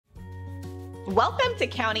Welcome to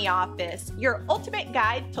County Office, your ultimate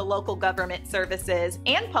guide to local government services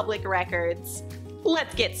and public records.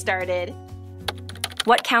 Let's get started.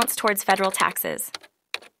 What counts towards federal taxes?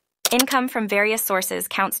 Income from various sources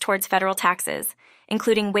counts towards federal taxes,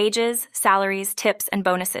 including wages, salaries, tips, and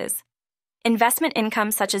bonuses. Investment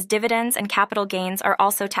income such as dividends and capital gains are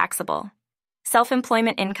also taxable.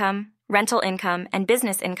 Self-employment income, rental income, and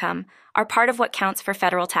business income are part of what counts for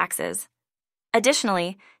federal taxes.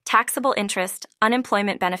 Additionally, taxable interest,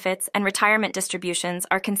 unemployment benefits, and retirement distributions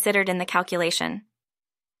are considered in the calculation.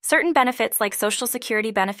 Certain benefits like Social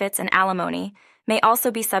Security benefits and alimony may also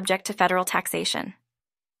be subject to federal taxation.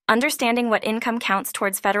 Understanding what income counts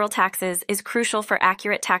towards federal taxes is crucial for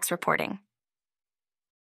accurate tax reporting.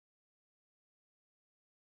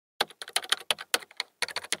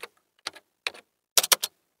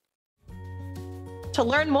 To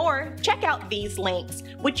learn more, check out these links,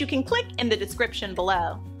 which you can click in the description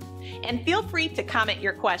below. And feel free to comment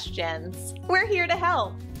your questions. We're here to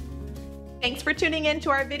help. Thanks for tuning in to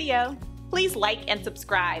our video. Please like and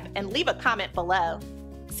subscribe and leave a comment below.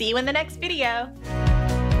 See you in the next video.